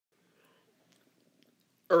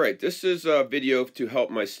Alright, this is a video to help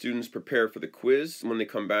my students prepare for the quiz when they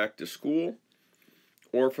come back to school,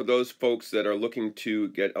 or for those folks that are looking to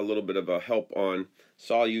get a little bit of a help on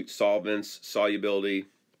solute, solvents, solubility,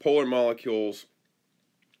 polar molecules,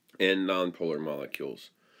 and nonpolar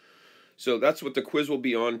molecules. So that's what the quiz will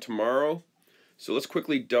be on tomorrow. So let's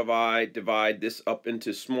quickly divide this up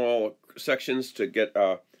into small sections to get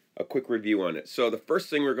a quick review on it. So the first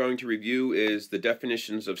thing we're going to review is the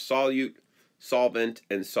definitions of solute, solvent,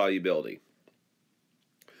 and solubility.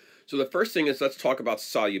 So the first thing is, let's talk about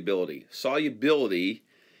solubility. Solubility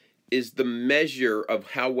is the measure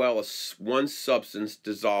of how well one substance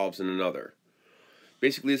dissolves in another.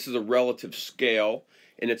 Basically, this is a relative scale,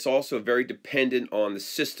 and it's also very dependent on the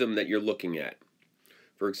system that you're looking at.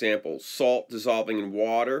 For example, salt dissolving in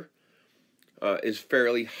water is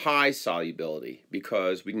fairly high solubility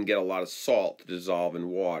because we can get a lot of salt to dissolve in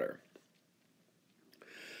water.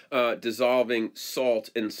 Dissolving salt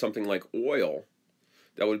in something like oil,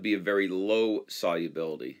 that would be a very low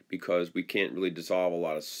solubility because we can't really dissolve a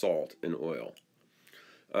lot of salt in oil.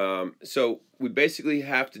 So we basically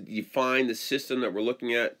have to define the system that we're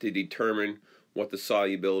looking at to determine what the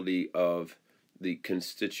solubility of the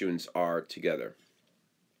constituents are together.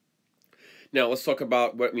 Now let's talk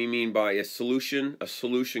about what we mean by a solution. A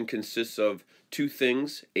solution consists of two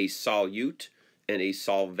things, a solute and a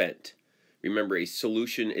solvent. Remember, a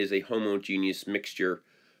solution is a homogeneous mixture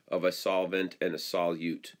of a solvent and a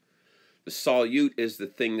solute. The solute is the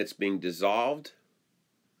thing that's being dissolved.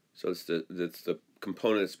 So it's the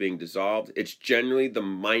component that's being dissolved. It's generally the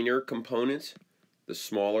minor component, the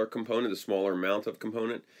smaller component, the smaller amount of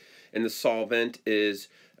component. And the solvent is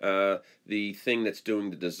the thing that's doing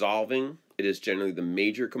the dissolving. It is generally the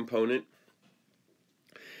major component.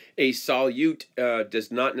 A solute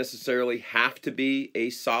does not necessarily have to be a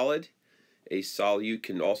solid. A solute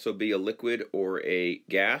can also be a liquid or a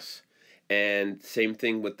gas, and same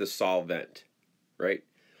thing with the solvent, right?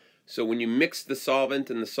 So when you mix the solvent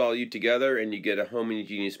and the solute together and you get a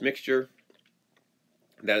homogeneous mixture,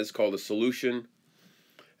 that is called a solution.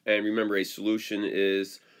 And remember, a solution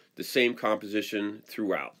is the same composition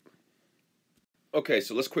throughout. Okay,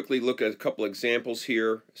 so let's quickly look at a couple examples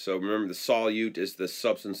here. So remember, the solute is the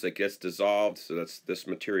substance that gets dissolved. So that's this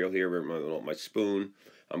material here, my spoon.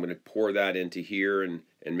 I'm going to pour that into here and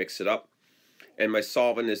mix it up. And my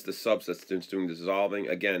solvent is the substance that's doing the dissolving.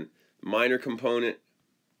 Again, minor component,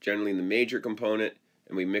 generally the major component,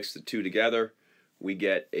 and we mix the two together. We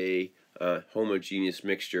get a homogeneous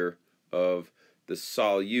mixture of the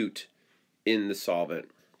solute in the solvent.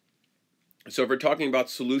 So if we're talking about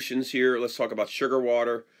solutions here, let's talk about sugar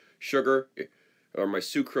water. Sugar, or my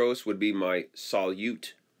sucrose, would be my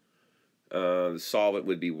solute. The solvent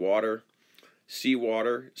would be water.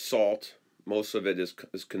 Seawater, salt, most of it is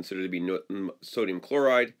considered to be sodium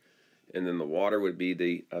chloride, and then the water would be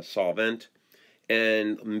the solvent.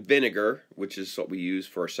 And vinegar, which is what we use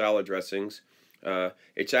for our salad dressings,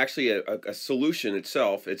 it's actually a solution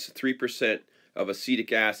itself. It's 3% of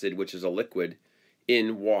acetic acid, which is a liquid,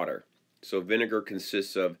 in water. So vinegar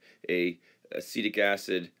consists of a acetic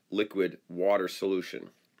acid liquid water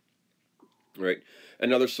solution. Right?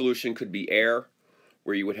 Another solution could be air,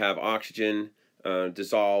 where you would have oxygen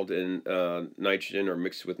dissolved in nitrogen or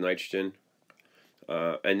mixed with nitrogen.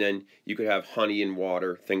 And then you could have honey in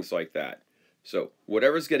water, things like that. So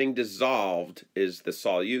whatever's getting dissolved is the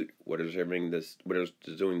solute. Whatever's doing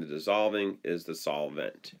the dissolving is the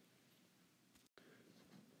solvent.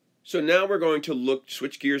 So now we're going to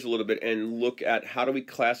switch gears a little bit and look at how do we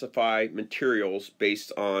classify materials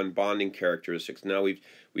based on bonding characteristics. Now we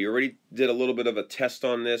already did a little bit of a test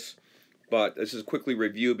on this, but this is quickly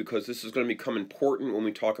review because this is going to become important when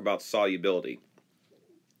we talk about solubility.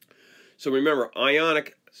 So remember,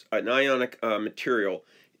 an ionic material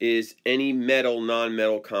is any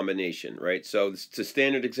metal-nonmetal combination, right? So it's a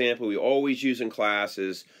standard example we always use in class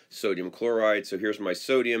is sodium chloride. So here's my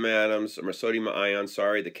sodium atoms, or my sodium ion,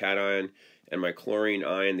 sorry, the cation, and my chlorine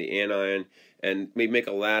ion, the anion, and we make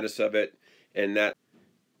a lattice of it, and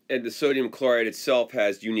the sodium chloride itself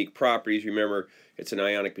has unique properties. Remember, it's an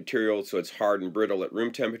ionic material, so it's hard and brittle at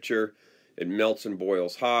room temperature. It melts and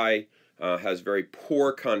boils high, has very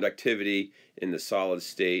poor conductivity in the solid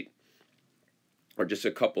state, or just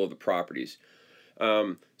a couple of the properties.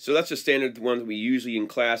 So that's a standard one that we usually in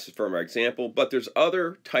class for our example, but there's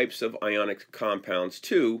other types of ionic compounds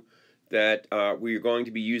too that we're going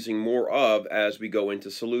to be using more of as we go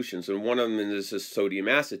into solutions, and one of them is this sodium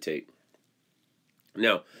acetate.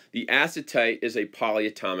 Now, the acetate is a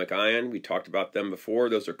polyatomic ion. We talked about them before.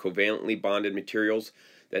 Those are covalently bonded materials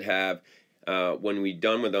that have when we're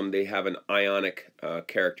done with them, they have an ionic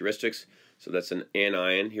characteristics. So that's an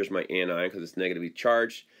anion. Here's my anion because it's negatively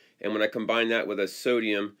charged. And when I combine that with a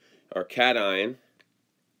sodium or cation,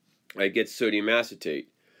 I get sodium acetate.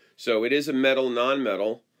 So it is a metal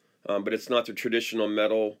nonmetal, but it's not the traditional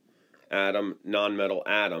metal atom, nonmetal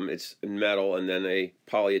atom. It's metal and then a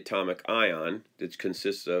polyatomic ion that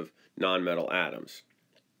consists of nonmetal atoms.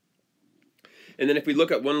 And then if we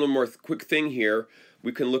look at one little more quick thing here,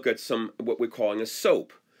 we can look at some what we're calling a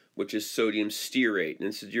soap, which is sodium stearate. And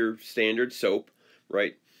this is your standard soap,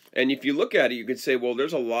 right? And if you look at it, you could say, well,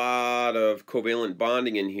 there's a lot of covalent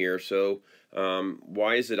bonding in here, so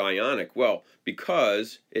why is it ionic? Well,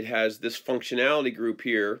 because it has this functionality group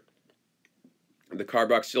here, the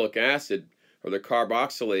carboxylic acid, or the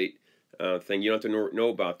carboxylate thing. You don't have to know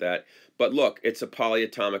about that. But look, it's a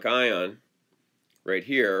polyatomic ion right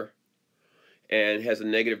here, and has a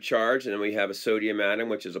negative charge, and then we have a sodium atom,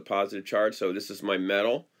 which is a positive charge. So this is my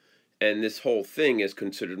metal, and this whole thing is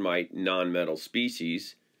considered my nonmetal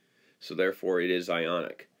species. So therefore, it is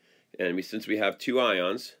ionic. And since we have two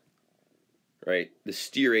ions, right, the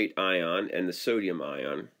stearate ion and the sodium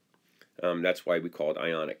ion, that's why we call it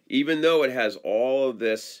ionic. Even though it has all of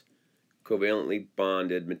this covalently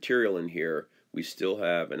bonded material in here, we still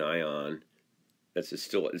have an ion. It's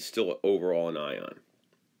still overall an ion.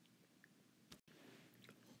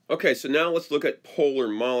 Okay, so now let's look at polar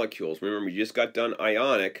molecules. Remember, we just got done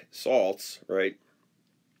ionic salts, right?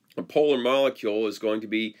 A polar molecule is going to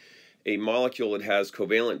be a molecule that has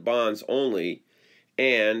covalent bonds only,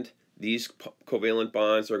 and these covalent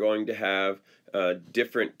bonds are going to have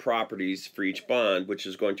different properties for each bond, which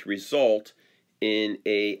is going to result in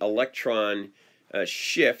a electron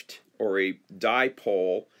shift or a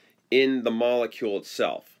dipole in the molecule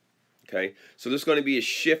itself. Okay, so there's going to be a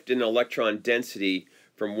shift in electron density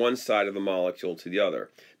from one side of the molecule to the other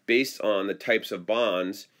based on the types of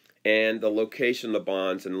bonds and the location of the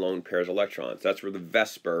bonds and lone pairs of electrons. That's where the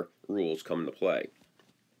VSEPR rules come into play.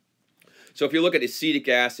 So if you look at acetic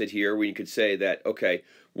acid here, we could say that, okay,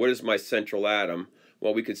 what is my central atom?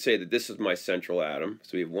 Well, we could say that this is my central atom.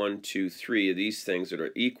 So we have 1, 2, 3 of these things that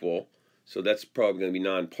are equal. So that's probably going to be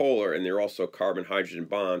nonpolar, and they're also carbon-hydrogen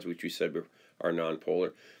bonds, which we said are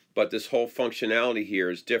nonpolar. But this whole functionality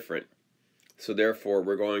here is different. So therefore,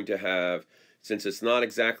 we're going to have, since it's not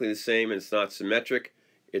exactly the same and it's not symmetric,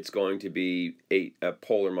 it's going to be a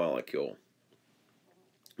polar molecule.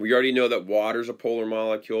 We already know that water is a polar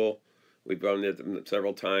molecule. We've done it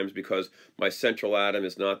several times because my central atom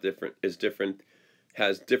is not different,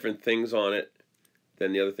 has different things on it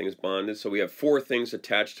than the other things bonded. So we have 4 things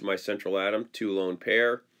attached to my central atom, 2 lone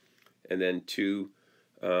pair, and then 2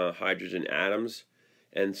 hydrogen atoms.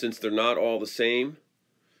 And since they're not all the same,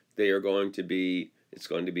 they are going to be, it's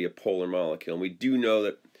going to be a polar molecule. And we do know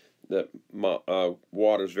that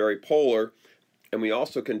water is very polar, and we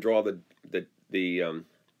also can draw the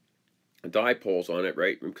dipoles on it,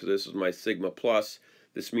 right? Because this is my sigma plus.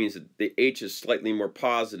 This means that the H is slightly more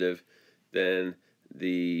positive than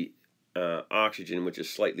the oxygen, which is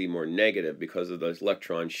slightly more negative because of the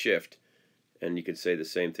electron shift. And you could say the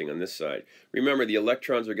same thing on this side. Remember, the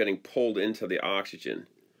electrons are getting pulled into the oxygen.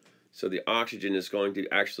 So the oxygen is going to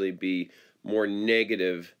actually be more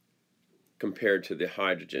negative compared to the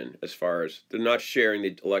hydrogen, as far as they're not sharing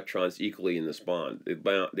the electrons equally in this bond.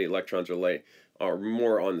 The electrons are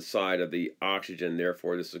more on the side of the oxygen.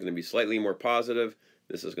 Therefore, this is going to be slightly more positive.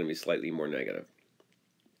 This is going to be slightly more negative.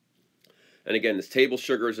 And again, this table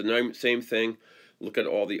sugar is the same thing. Look at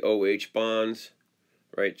all the OH bonds,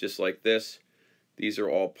 right? Just like this. These are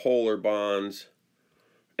all polar bonds,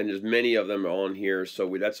 and there's many of them on here.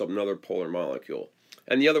 So that's another polar molecule.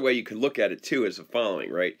 And the other way you could look at it too is the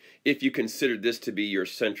following, right? If you consider this to be your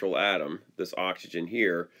central atom, this oxygen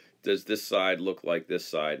here, does this side look like this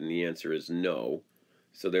side? And the answer is no.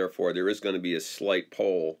 So therefore, there is going to be a slight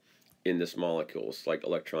pole in this molecule, a slight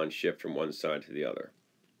electron shift from one side to the other.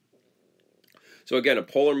 So again, a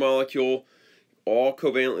polar molecule, all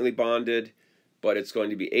covalently bonded, but it's going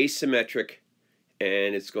to be asymmetric,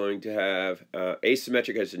 and it's going to have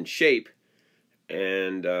asymmetric as in shape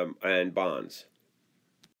and bonds.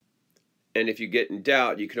 And if you get in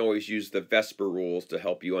doubt, you can always use the VSEPR rules to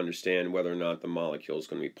help you understand whether or not the molecule is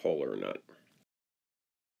going to be polar or not.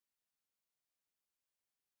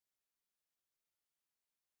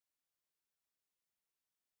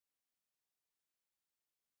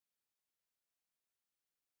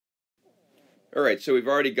 All right, so we've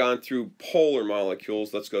already gone through polar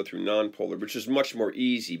molecules. Let's go through nonpolar, which is much more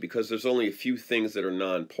easy because there's only a few things that are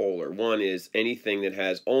nonpolar. One is anything that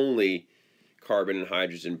has only carbon and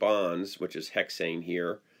hydrogen bonds, which is hexane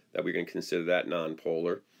here, that we're going to consider that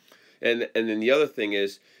nonpolar. And then the other thing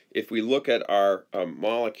is, if we look at our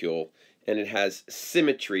molecule and it has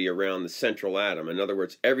symmetry around the central atom, in other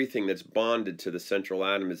words, everything that's bonded to the central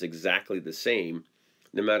atom is exactly the same,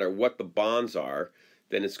 no matter what the bonds are,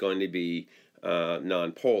 then it's going to be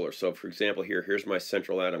nonpolar. So for example here's my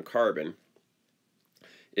central atom carbon.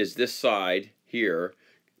 Is this side here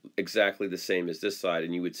exactly the same as this side?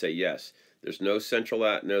 And you would say yes. There's no central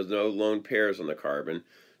atom, there's no lone pairs on the carbon.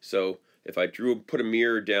 So if I put a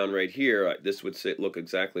mirror down right here, this would look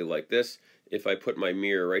exactly like this. If I put my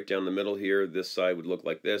mirror right down the middle here, this side would look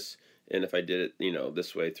like this. And if I did it, you know,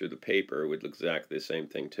 this way through the paper, it would look exactly the same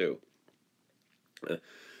thing too.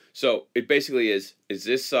 So it basically is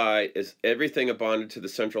this side, is everything bonded to the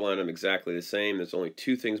central atom exactly the same? There's only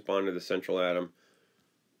two things bonded to the central atom,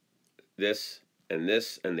 this, and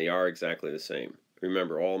they are exactly the same.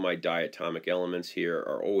 Remember, all my diatomic elements here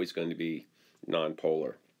are always going to be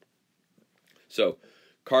nonpolar. So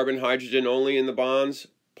carbon, hydrogen only in the bonds,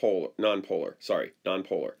 nonpolar.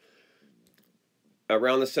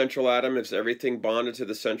 Around the central atom, is everything bonded to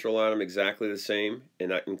the central atom exactly the same?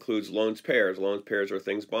 And that includes lone pairs. Lone pairs are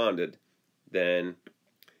things bonded. Then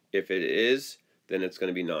if it is, then it's going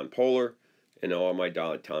to be nonpolar, and all my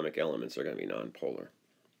diatomic elements are going to be nonpolar.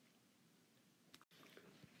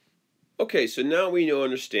 Okay, so now we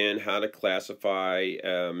understand how to classify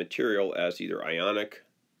material as either ionic,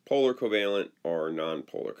 polar covalent, or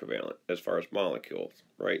nonpolar covalent as far as molecules,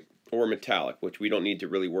 right? Or metallic, which we don't need to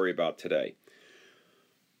really worry about today.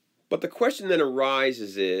 But the question then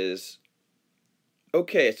arises is,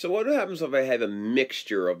 okay, so what happens if I have a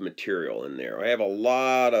mixture of material in there? I have a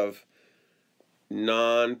lot of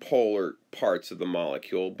non-polar parts of the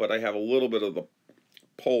molecule, but I have a little bit of the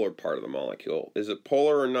polar part of the molecule. Is it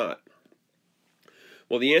polar or not?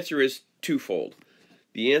 Well, the answer is twofold.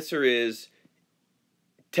 The answer is,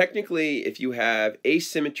 technically, if you have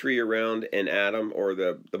asymmetry around an atom or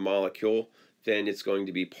the molecule, then it's going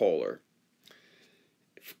to be polar.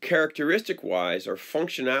 Characteristic-wise or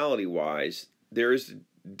functionality-wise, there's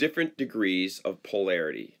different degrees of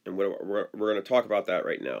polarity, and we're going to talk about that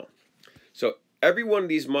right now. So every one of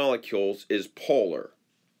these molecules is polar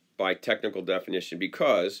by technical definition,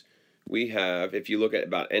 because we have, if you look at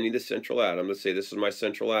about any of the central atom, let's say this is my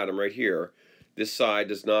central atom right here, this side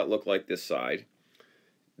does not look like this side.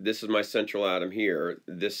 This is my central atom here,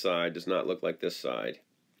 this side does not look like this side.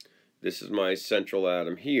 This is my central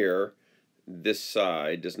atom here, this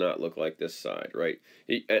side does not look like this side, right?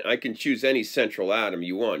 And I can choose any central atom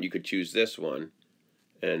you want. You could choose this one,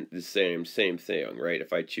 and the same thing, right?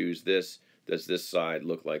 If I choose this, does this side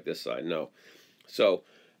look like this side? No. So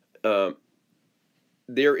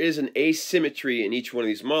there is an asymmetry in each one of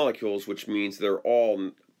these molecules, which means they're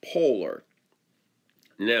all polar.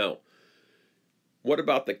 Now, what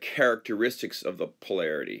about the characteristics of the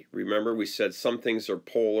polarity? Remember, we said some things are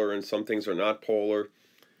polar and some things are not polar.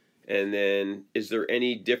 And then, is there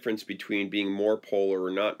any difference between being more polar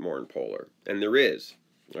or not more polar? And there is,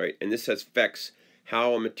 right? And this affects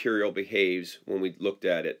how a material behaves when we looked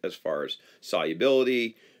at it as far as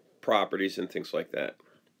solubility, properties, and things like that.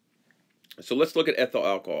 So let's look at ethyl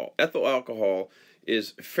alcohol. Ethyl alcohol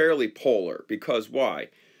is fairly polar because why?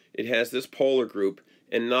 It has this polar group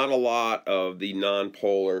and not a lot of the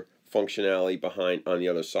non-polar functionality behind on the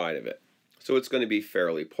other side of it. So it's going to be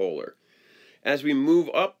fairly polar. As we move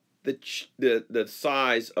up the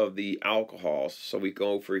size of the alcohols, so we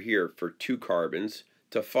go for here for 2 carbons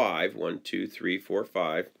to 5, 1, 2, 3, 4,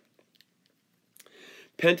 5.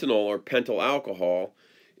 Pentanol or pentyl alcohol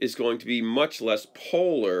is going to be much less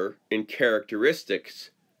polar in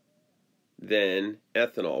characteristics than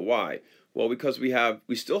ethanol. Why? Well, because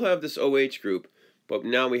we still have this OH group, but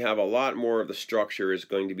now we have a lot more of the structure is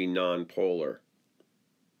going to be non-polar.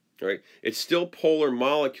 Right? It's still polar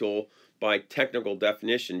molecule by technical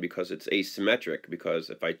definition because it's asymmetric, because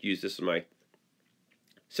if I use this as my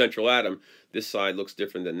central atom, this side looks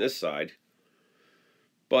different than this side.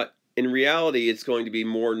 But in reality, it's going to be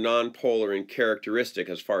more non-polar in characteristic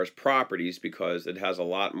as far as properties because it has a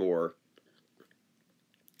lot more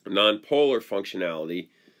non-polar functionality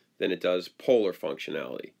than it does polar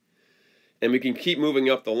functionality. And we can keep moving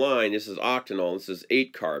up the line. This is octanol. This is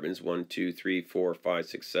 8 carbons. 1, 2, 3, 4, 5,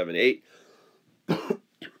 6, 7, 8.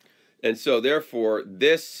 And so, therefore,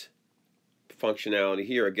 this functionality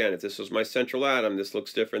here, again, if this was my central atom, this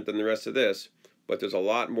looks different than the rest of this. But there's a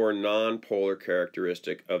lot more non-polar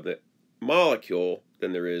characteristic of the molecule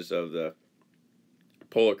than there is of the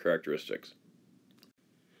polar characteristics.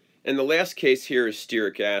 And the last case here is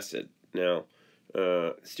stearic acid. Now,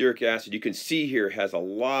 stearic acid, you can see here, has a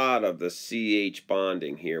lot of the CH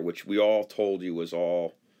bonding here, which we all told you was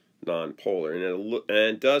all nonpolar, and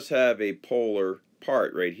it does have a polar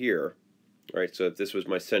part right here, right? So if this was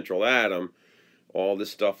my central atom, all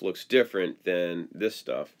this stuff looks different than this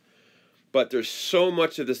stuff. But there's so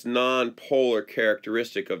much of this nonpolar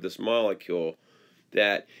characteristic of this molecule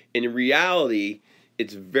that in reality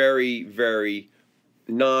it's very, very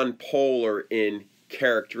nonpolar in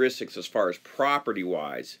characteristics as far as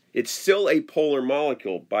property-wise. It's still a polar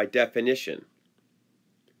molecule by definition,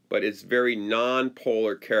 but it's very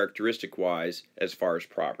nonpolar characteristic-wise as far as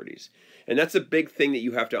properties. And that's a big thing that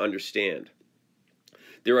you have to understand.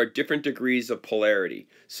 There are different degrees of polarity.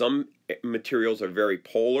 Some materials are very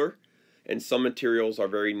polar, and some materials are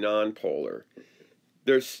very nonpolar.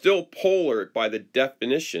 They're still polar by the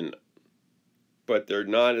definition, but they're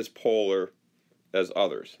not as polar as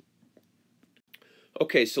others.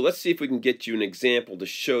 Okay, so let's see if we can get you an example to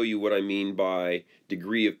show you what I mean by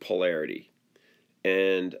degree of polarity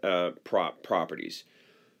and properties.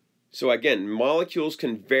 So again, molecules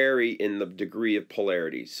can vary in the degree of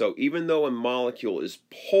polarity. So even though a molecule is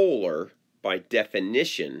polar by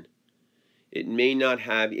definition, it may not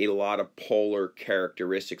have a lot of polar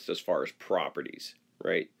characteristics as far as properties,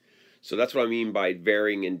 right? So that's what I mean by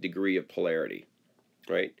varying in degree of polarity,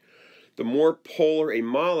 right? The more polar a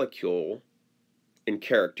molecule in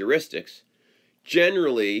characteristics,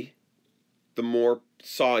 generally the more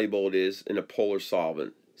soluble it is in a polar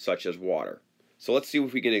solvent, such as water. So let's see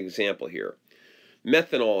if we get an example here.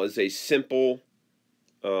 Methanol is a simple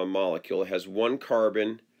molecule. It has 1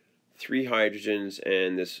 carbon, 3 hydrogens,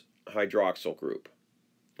 and this hydroxyl group,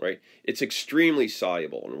 right? It's extremely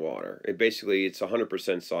soluble in water. It's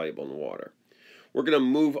 100% soluble in water. We're going to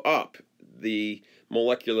move up the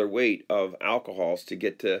molecular weight of alcohols to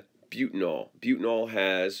get to butanol. Butanol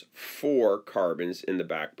has 4 carbons in the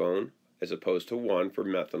backbone as opposed to 1 for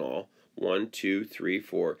methanol. 1, 2, 3,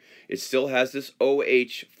 4. It still has this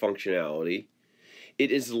OH functionality.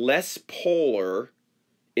 It is less polar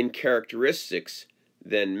in characteristics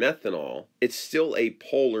than methanol. It's still a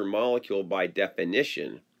polar molecule by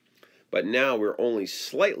definition, but now we're only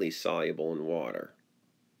slightly soluble in water.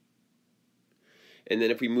 And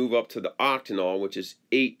then if we move up to the octanol, which is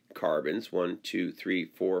 8 carbons, 1, 2, 3,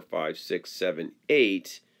 4, 5, 6, 7,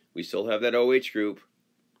 8, we still have that OH group.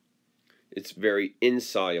 It's very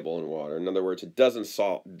insoluble in water. In other words, it doesn't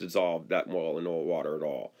dissolve that well in water at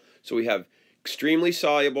all. So we have extremely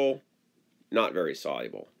soluble, not very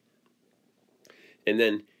soluble. And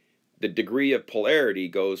then the degree of polarity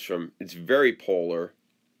goes from it's very polar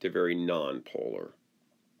to very non-polar.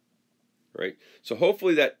 Right? So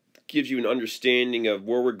hopefully that gives you an understanding of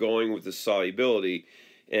where we're going with the solubility,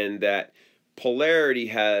 and that polarity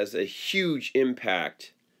has a huge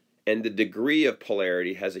impact, and the degree of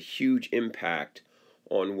polarity has a huge impact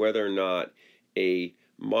on whether or not a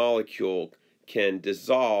molecule can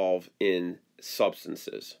dissolve in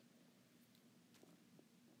substances.